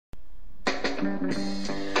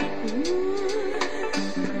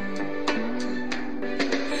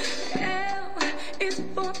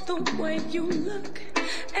The way you look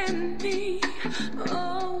at me,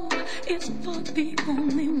 oh, it's for the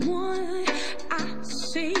only one I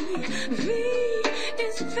see. V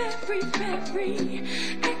is very, very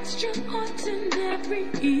extraordinary.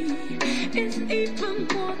 It's even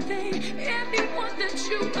more than anyone that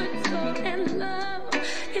you adore, and love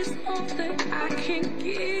is all that I can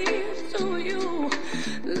give to you.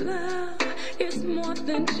 Love is more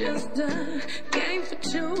than just a game for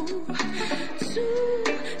two.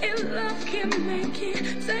 And love can make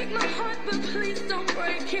it. Take my heart, but please don't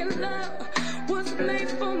break it. Love was made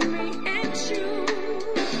for me and you.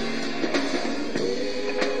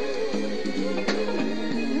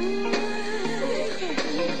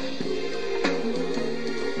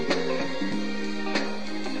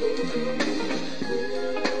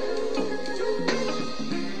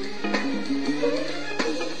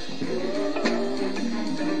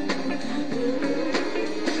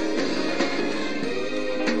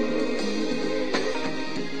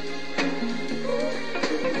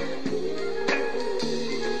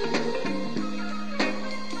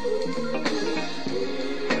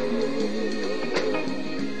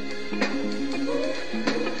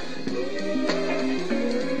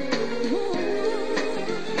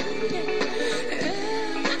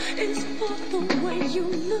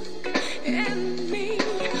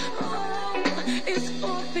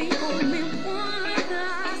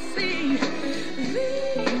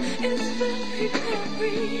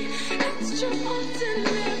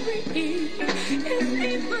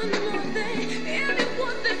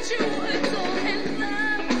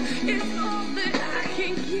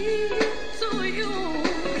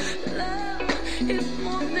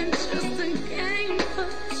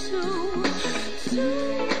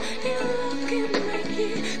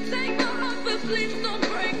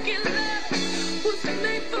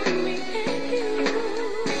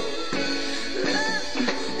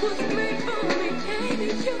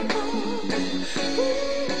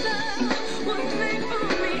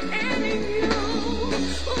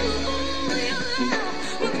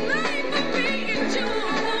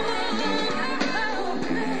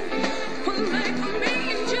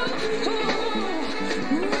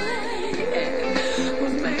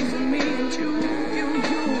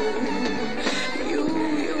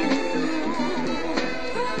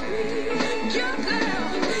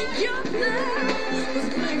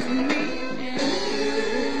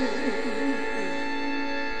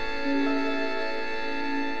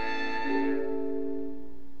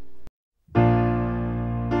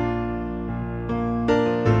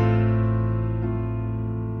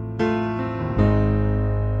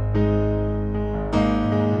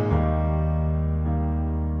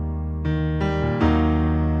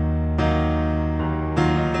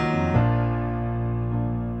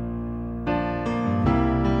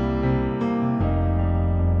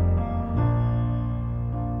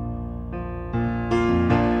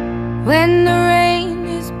 When the rain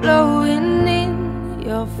is blowing in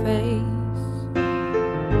your face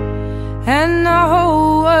and the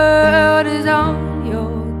whole world is on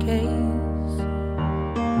your case,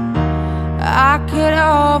 I could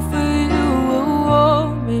offer you a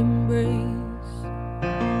warm embrace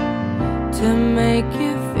to make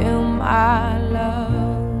you feel my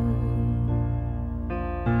love.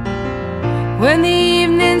 When the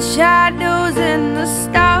evening shadows and the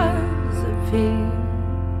stars appear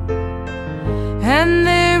and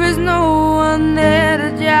there is no one there to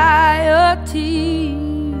dry your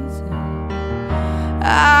tears,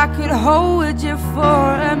 I could hold you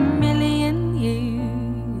for a million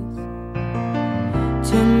years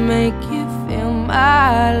to make you feel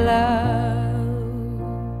my love.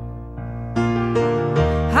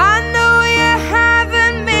 I know you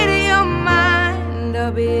haven't made your mind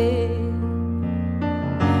up yet,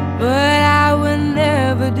 but I will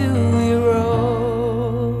never do you wrong.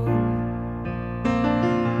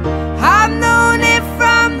 I've known it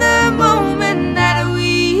from the moment that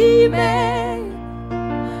we met,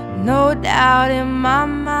 no doubt in my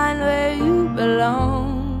mind where you belong.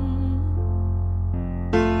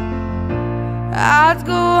 I'd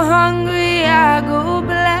go hungry, I go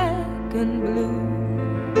black and blue,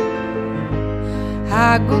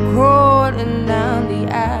 I go crawling down the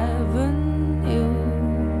avenue.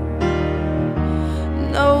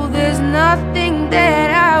 No, there's nothing that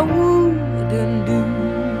I wouldn't do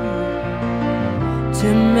to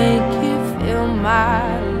make you feel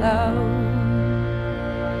my love.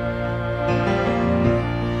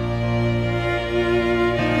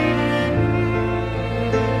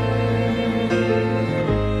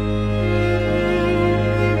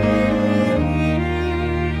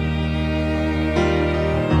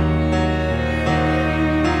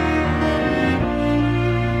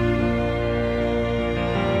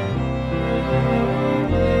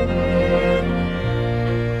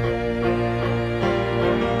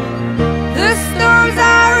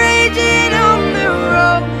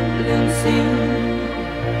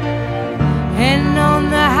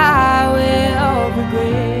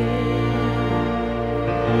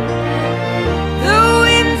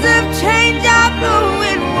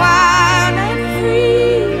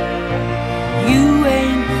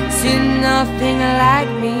 something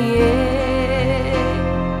like me, yeah.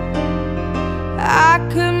 I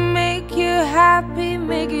could make you happy,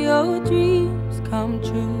 make your dreams come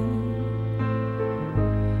true.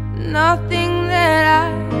 Nothing that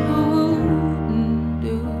I wouldn't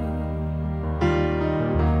do.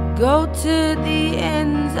 Go to the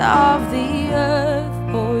ends of the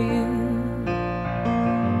earth for you,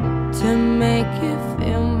 to make you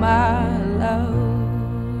feel my love,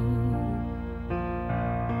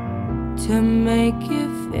 to make you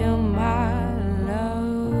feel my love.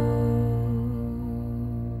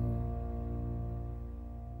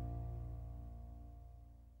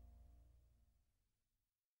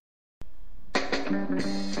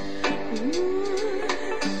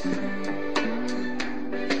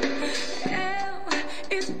 L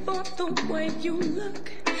is for the way you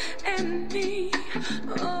look at me.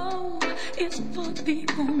 O is for the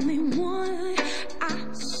only one I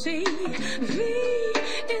see. V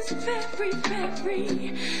is very,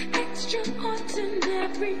 very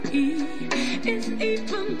extraordinary. E is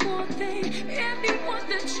even more than anyone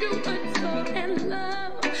that you adore, and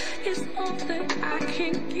love is all that I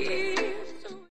can give.